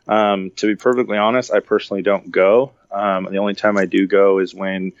 to be perfectly honest, I personally don't go. The only time I do go is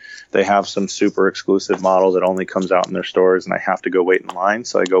when they have some super exclusive model that only comes out in their stores, and I have to go wait in line.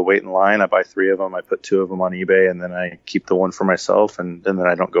 So I go wait in line. I buy 3 of them. I put 2 of them on eBay, and then I keep the one for myself, and then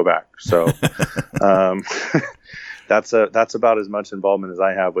I don't go back. So that's about as much involvement as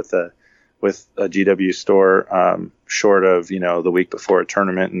I have with a GW store, short of, the week before a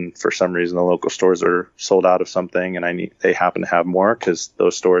tournament, and for some reason the local stores are sold out of something, and they happen to have more because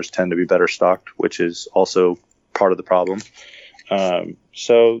those stores tend to be better stocked, which is also part of the problem. For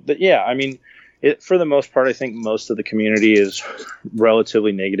the most part, I think most of the community is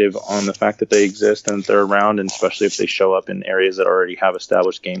relatively negative on the fact that they exist and they're around, and especially if they show up in areas that already have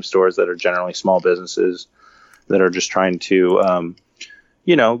established game stores that are generally small businesses that are just trying to,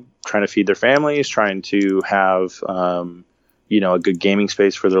 trying to feed their families, trying to have, a good gaming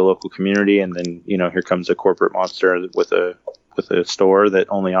space for their local community. And then, here comes a corporate monster with a store that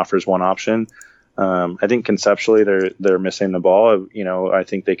only offers one option. I think conceptually they're missing the ball. I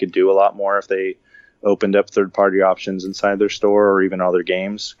think they could do a lot more if they opened up third-party options inside their store or even other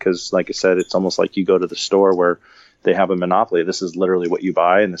games. Because, like I said, it's almost like you go to the store where they have a monopoly. This is literally what you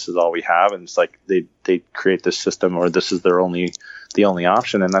buy, and this is all we have. And it's like they create this system, or this is the only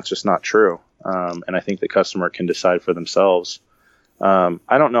option, and that's just not true. And I think the customer can decide for themselves. I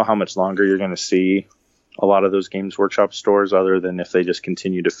don't know how much longer you're going to see a lot of those Games Workshop stores, other than if they just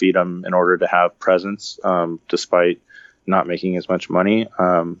continue to feed them in order to have presence, despite not making as much money.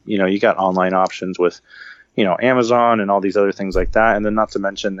 You got online options with, Amazon and all these other things like that. And then not to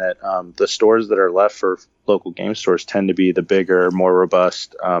mention that the stores that are left for local game stores tend to be the bigger, more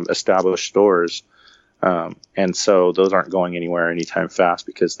robust, established stores. And so those aren't going anywhere anytime fast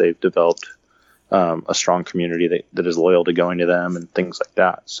because they've developed a strong community that is loyal to going to them and things like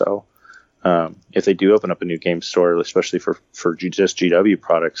that. So if they do open up a new game store, especially for just GW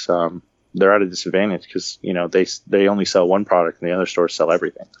products, they're at a disadvantage because, they only sell one product and the other stores sell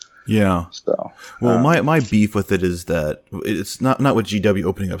everything. Yeah. So, well, my beef with it is that it's not with GW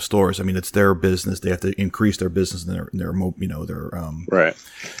opening up stores. I mean, it's their business. They have to increase their business and their right.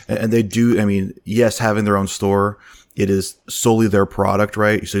 And they do. I mean, yes, having their own store, it is solely their product,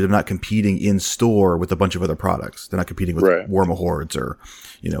 right? So they're not competing in store with a bunch of other products. They're not competing with Warma Hordes or,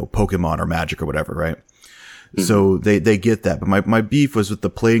 Pokemon or Magic or whatever, right? Mm-hmm. So they get that. But my beef was with the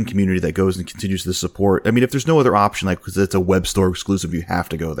playing community that goes and continues to support. I mean, if there's no other option, like, because it's a web store exclusive, you have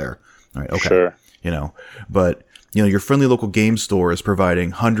to go there. All right. Okay. Sure. But, your friendly local game store is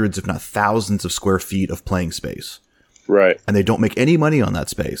providing hundreds, if not thousands of square feet of playing space. Right. And they don't make any money on that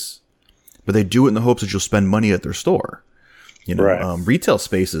space, but they do it in the hopes that you'll spend money at their store. Retail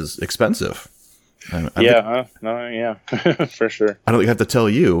space is expensive. For sure. I don't have to tell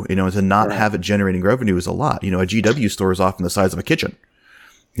you, to not have it generating revenue is a lot. A GW store is often the size of a kitchen.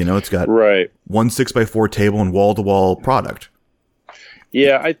 It's got one 6x4 table and wall-to-wall product.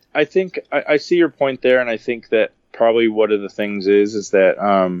 Yeah, I think I see your point there, and I think that probably one of the things is that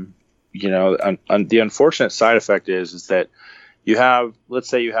the unfortunate side effect is that let's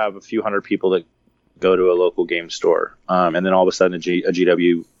say you have a few hundred people that go to a local game store, and then all of a sudden a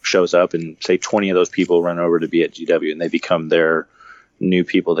GW shows up, and say 20 of those people run over to be at GW, and they become their new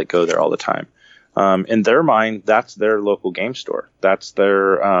people that go there all the time. In their mind, that's their local game store. That's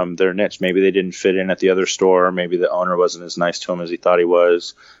their niche. Maybe they didn't fit in at the other store. Maybe the owner wasn't as nice to them as he thought he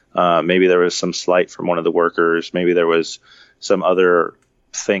was. Maybe there was some slight from one of the workers. Maybe there was some other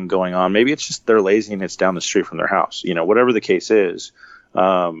thing going on. Maybe it's just they're lazy and it's down the street from their house. Whatever the case is,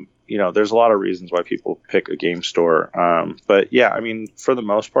 there's a lot of reasons why people pick a game store. But yeah, I mean, for the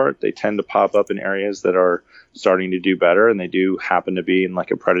most part, they tend to pop up in areas that are starting to do better, and they do happen to be in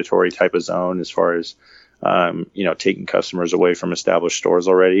like a predatory type of zone as far as, taking customers away from established stores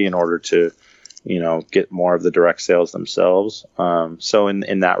already in order to, get more of the direct sales themselves. So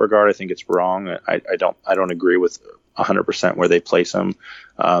in that regard, I think it's wrong. I don't agree with 100% where they place them.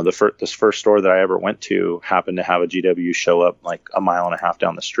 This first store that I ever went to happened to have a GW show up like a mile and a half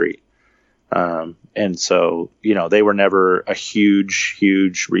down the street. And so, they were never a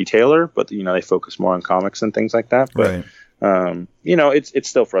huge retailer, but they focus more on comics and things like that. But, Right. It's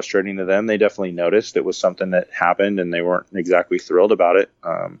still frustrating to them. They definitely noticed it was something that happened and they weren't exactly thrilled about it.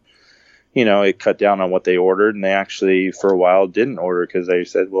 It cut down on what they ordered, and they actually for a while didn't order because they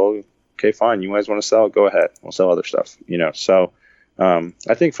said, well, okay, fine. You guys want to sell it? Go ahead. We'll sell other stuff, So,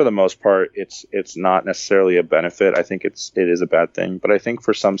 I think for the most part, it's not necessarily a benefit. I think it is a bad thing, but I think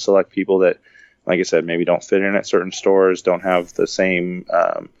for some select people that, like I said, maybe don't fit in at certain stores, don't have the same,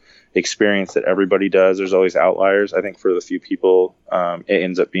 experience that everybody does. There's always outliers. I think for the few people, it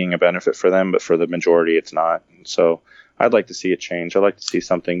ends up being a benefit for them, but for the majority, it's not. And so I'd like to see it change. I'd like to see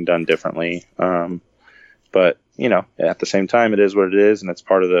something done differently. But at the same time, it is what it is, and it's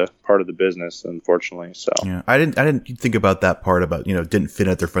part of the business, unfortunately. So yeah, I didn't think about that part about didn't fit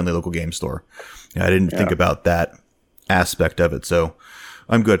at their friendly local game store. I didn't think about that aspect of it. So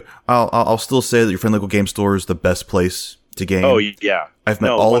I'm good. I'll still say that your friendly local game store is the best place to game. Oh yeah, I've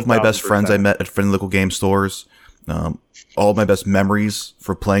met all of my best friends I met at friendly local game stores. All of my best memories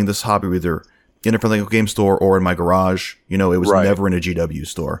for playing this hobby were either in a friendly local game store or in my garage. It was never in a GW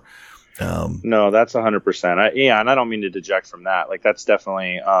store. No, that's 100%. And I don't mean to deject from that. Like that's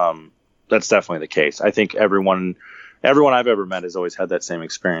definitely the case. I think everyone I've ever met has always had that same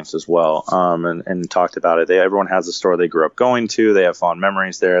experience as well. And talked about it. Everyone has a store they grew up going to. They have fond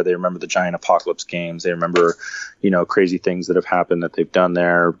memories there. They remember the giant apocalypse games. They remember, crazy things that have happened that they've done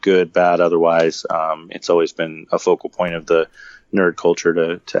there, good, bad, otherwise. It's always been a focal point of the nerd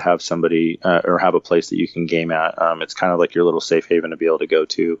culture to have somebody or have a place that you can game at. It's kind of like your little safe haven to be able to go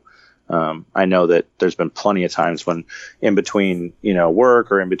to. I know that there's been plenty of times when in between,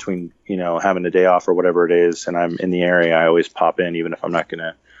 work or in between, having a day off or whatever it is, and I'm in the area, I always pop in, even if I'm not going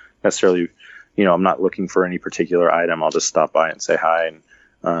to necessarily, I'm not looking for any particular item. I'll just stop by and say hi and,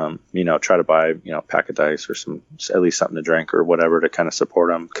 try to buy, a pack of dice or at least something to drink or whatever to kind of support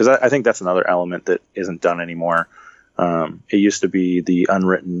them. Cause I think that's another element that isn't done anymore. It used to be the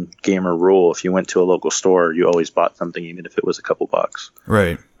unwritten gamer rule. If you went to a local store, you always bought something, even if it was a couple bucks.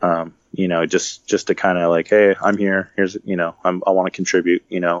 Right. Just to kind of like, hey, I'm here. Here's, I want to contribute,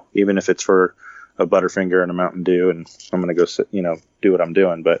 even if it's for a Butterfinger and a Mountain Dew, and I'm going to go sit, do what I'm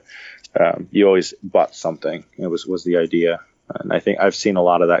doing. But you always bought something. It was the idea. And I think I've seen a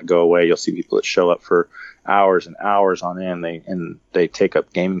lot of that go away. You'll see people that show up for hours and hours on end. They take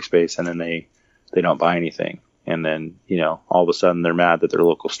up gaming space, and then they don't buy anything. And then, all of a sudden they're mad that their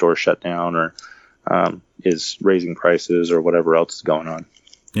local store shut down or is raising prices or whatever else is going on.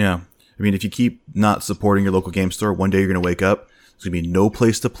 Yeah. I mean, if you keep not supporting your local game store, one day you're going to wake up, there's going to be no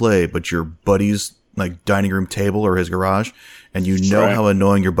place to play but your buddy's like dining room table or his garage, and Right. how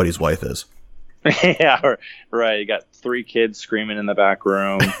annoying your buddy's wife is. Yeah, right. You got 3 kids screaming in the back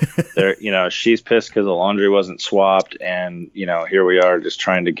room. They're, she's pissed because the laundry wasn't swapped, and here we are just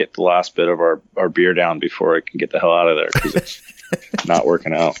trying to get the last bit of our beer down before it can get the hell out of there because it's not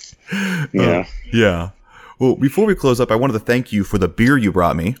working out. Yeah. Well, before we close up, I wanted to thank you for the beer you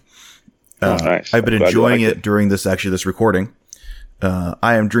brought me. Nice. I've been I'm glad you enjoying liked it during this recording.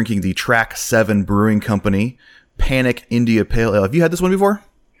 I am drinking the Track 7 Brewing Company Panic India Pale Ale. Have you had this one before?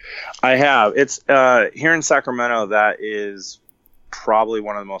 I have. It's here in Sacramento. That is probably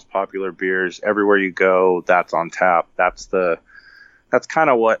one of the most popular beers. Everywhere you go, that's on tap. That's kind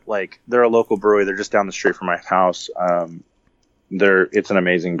of what, like, they're a local brewery. They're just down the street from my house. It's an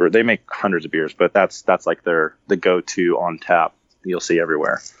amazing brew. They make hundreds of beers, but that's like the go-to on tap. You'll see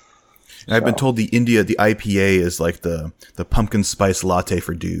everywhere. And I've been told the IPA is like the pumpkin spice latte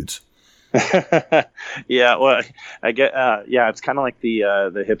for dudes. Yeah, well, I get. It's kind of like the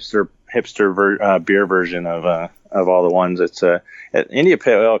hipster beer version of all the ones. It's India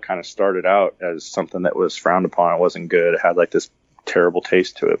Pale Ale kind of started out as something that was frowned upon. It wasn't good. It had like this terrible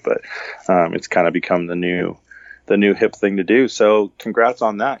taste to it, but it's kind of become the new hip thing to do. So congrats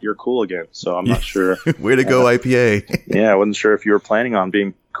on that. You're cool again. So I'm not sure. Way to go, IPA. Yeah, I wasn't sure if you were planning on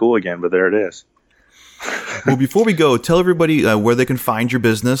being cool again, but there it is. Well, before we go, tell everybody where they can find your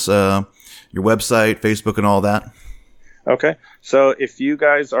business, your website, Facebook, and all that. Okay. So if you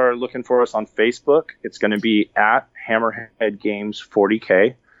guys are looking for us on Facebook, it's going to be at Hammerhead Games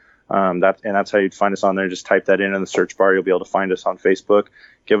 40K. That's how you'd find us on there. Just type that in the search bar. You'll be able to find us on Facebook.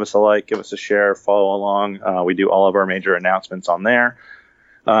 Give us a like, give us a share, follow along. We do all of our major announcements on there.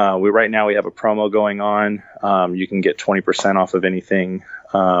 Right now we have a promo going on. You can get 20% off of anything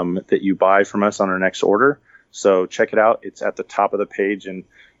that you buy from us on our next order. So check it out. It's at the top of the page and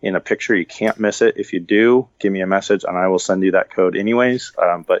in a picture. You can't miss it. If you do, give me a message and I will send you that code anyways.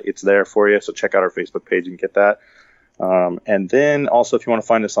 But it's there for you. So check out our Facebook page and get that. And then also, if you want to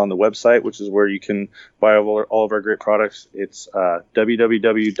find us on the website, which is where you can buy all of our great products, it's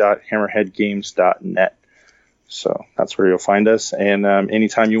www.hammerheadgames.net. So that's where you'll find us. And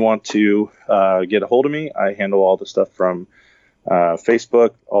anytime you want to get a hold of me, I handle all the stuff from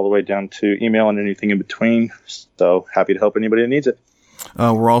Facebook all the way down to email and anything in between. So happy to help anybody that needs it.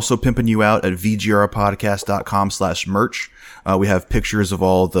 We're also pimping you out at vgrpodcast.com/merch. We have pictures of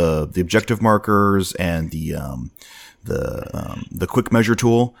all the objective markers and the quick measure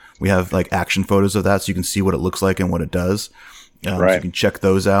tool. We have like action photos of that so you can see what it looks like and what it does. So you can check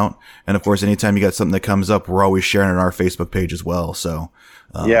those out. And of course, anytime you got something that comes up, we're always sharing it on our Facebook page as well. So,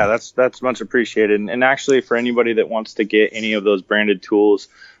 yeah, that's much appreciated. And actually for anybody that wants to get any of those branded tools,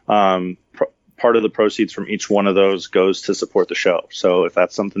 part of the proceeds from each one of those goes to support the show. So if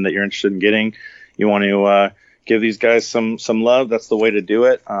that's something that you're interested in getting, you want to, give these guys some love, that's the way to do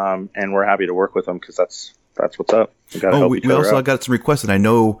it. And we're happy to work with them because that's what's up. We also got some requests, and I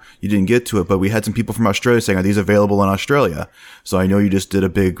know you didn't get to it, but we had some people from Australia saying, "Are these available in Australia?" So I know you just did a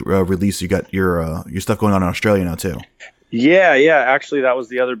big release. You got your stuff going on in Australia now too. Yeah. Actually, that was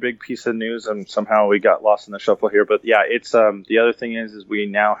the other big piece of news, and somehow we got lost in the shuffle here. But yeah, it's the other thing is we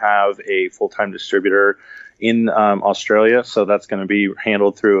now have a full-time distributor in Australia, so that's going to be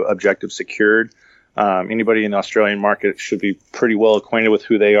handled through Objective Secured. Anybody in the Australian market should be pretty well acquainted with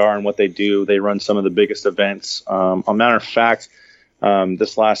who they are and what they do. They run some of the biggest events. A matter of fact,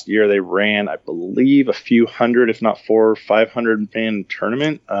 this last year they ran, I believe, a few hundred, if not 400 or 500 man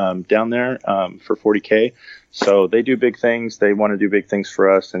tournament down there for 40K. So they do big things. They want to do big things for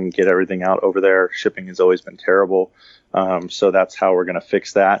us and get everything out over there. Shipping has always been terrible. So that's how we're going to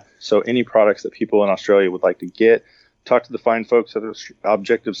fix that. So any products that people in Australia would like to get, talk to the fine folks at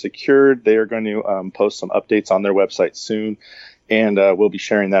Objective Secured. They are going to post some updates on their website soon, and we'll be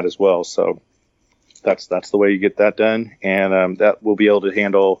sharing that as well. So that's the way you get that done, and that we'll be able to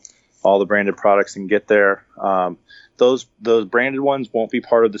handle all the branded products and get there. Those branded ones won't be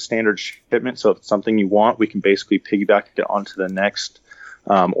part of the standard shipment, so if it's something you want, we can basically piggyback it onto the next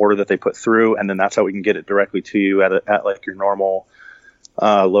order that they put through, and then that's how we can get it directly to you at like your normal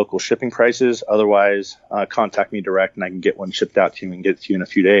local shipping prices. Otherwise, contact me direct and I can get one shipped out to you and get it to you in a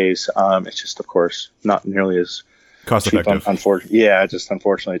few days. It's just, of course, not nearly as cost effective.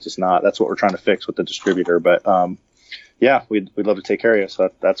 Unfortunately, it's just not. That's what we're trying to fix with the distributor. But yeah, we'd love to take care of you.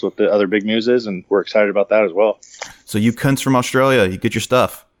 So that's what the other big news is, and we're excited about that as well. So you cunts from Australia, you get your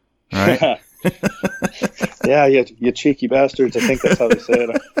stuff, all right? Yeah, you cheeky bastards. I think that's how they say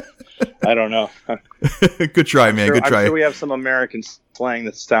it. I don't know. Good try, man. Good try. I'm sure we have some American slang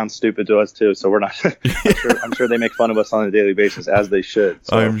that sounds stupid to us too, so we're not. I'm sure they make fun of us on a daily basis, as they should.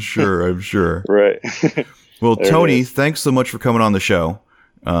 So. I'm sure. Right. Well, Tony, thanks so much for coming on the show.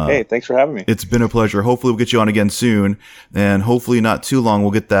 Hey, thanks for having me. It's been a pleasure. Hopefully we'll get you on again soon, and hopefully not too long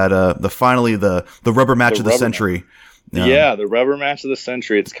we'll get that the rubber match of the century. Yeah, the rubber match of the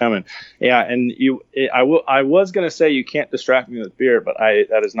century. It's coming. Yeah, and I was going to say you can't distract me with beer, but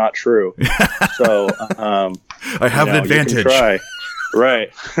that is not true. So I have an advantage. You can try.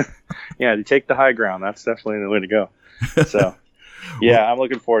 Right. Yeah, you take the high ground. That's definitely the way to go. So yeah, I'm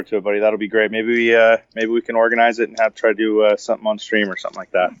looking forward to it, buddy. That'll be great. Maybe we can organize it and try to do something on stream or something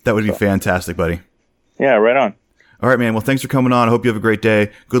like that. That would be fantastic, buddy. Yeah, right on. All right, man. Well, thanks for coming on. I hope you have a great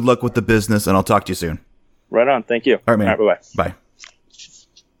day. Good luck with the business, and I'll talk to you soon. Right on. Thank you. All right, man. All right, bye-bye. Bye.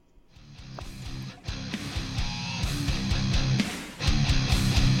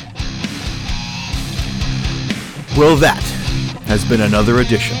 Well, that has been another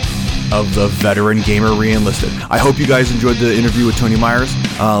edition of the Veteran Gamer Re-Enlisted. I hope you guys enjoyed the interview with Tony Myers.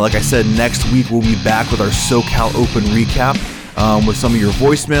 Like I said, next week we'll be back with our SoCal Open recap with some of your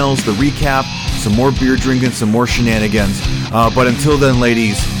voicemails, the recap, some more beer drinking, some more shenanigans. But until then,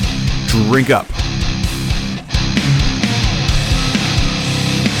 ladies, drink up.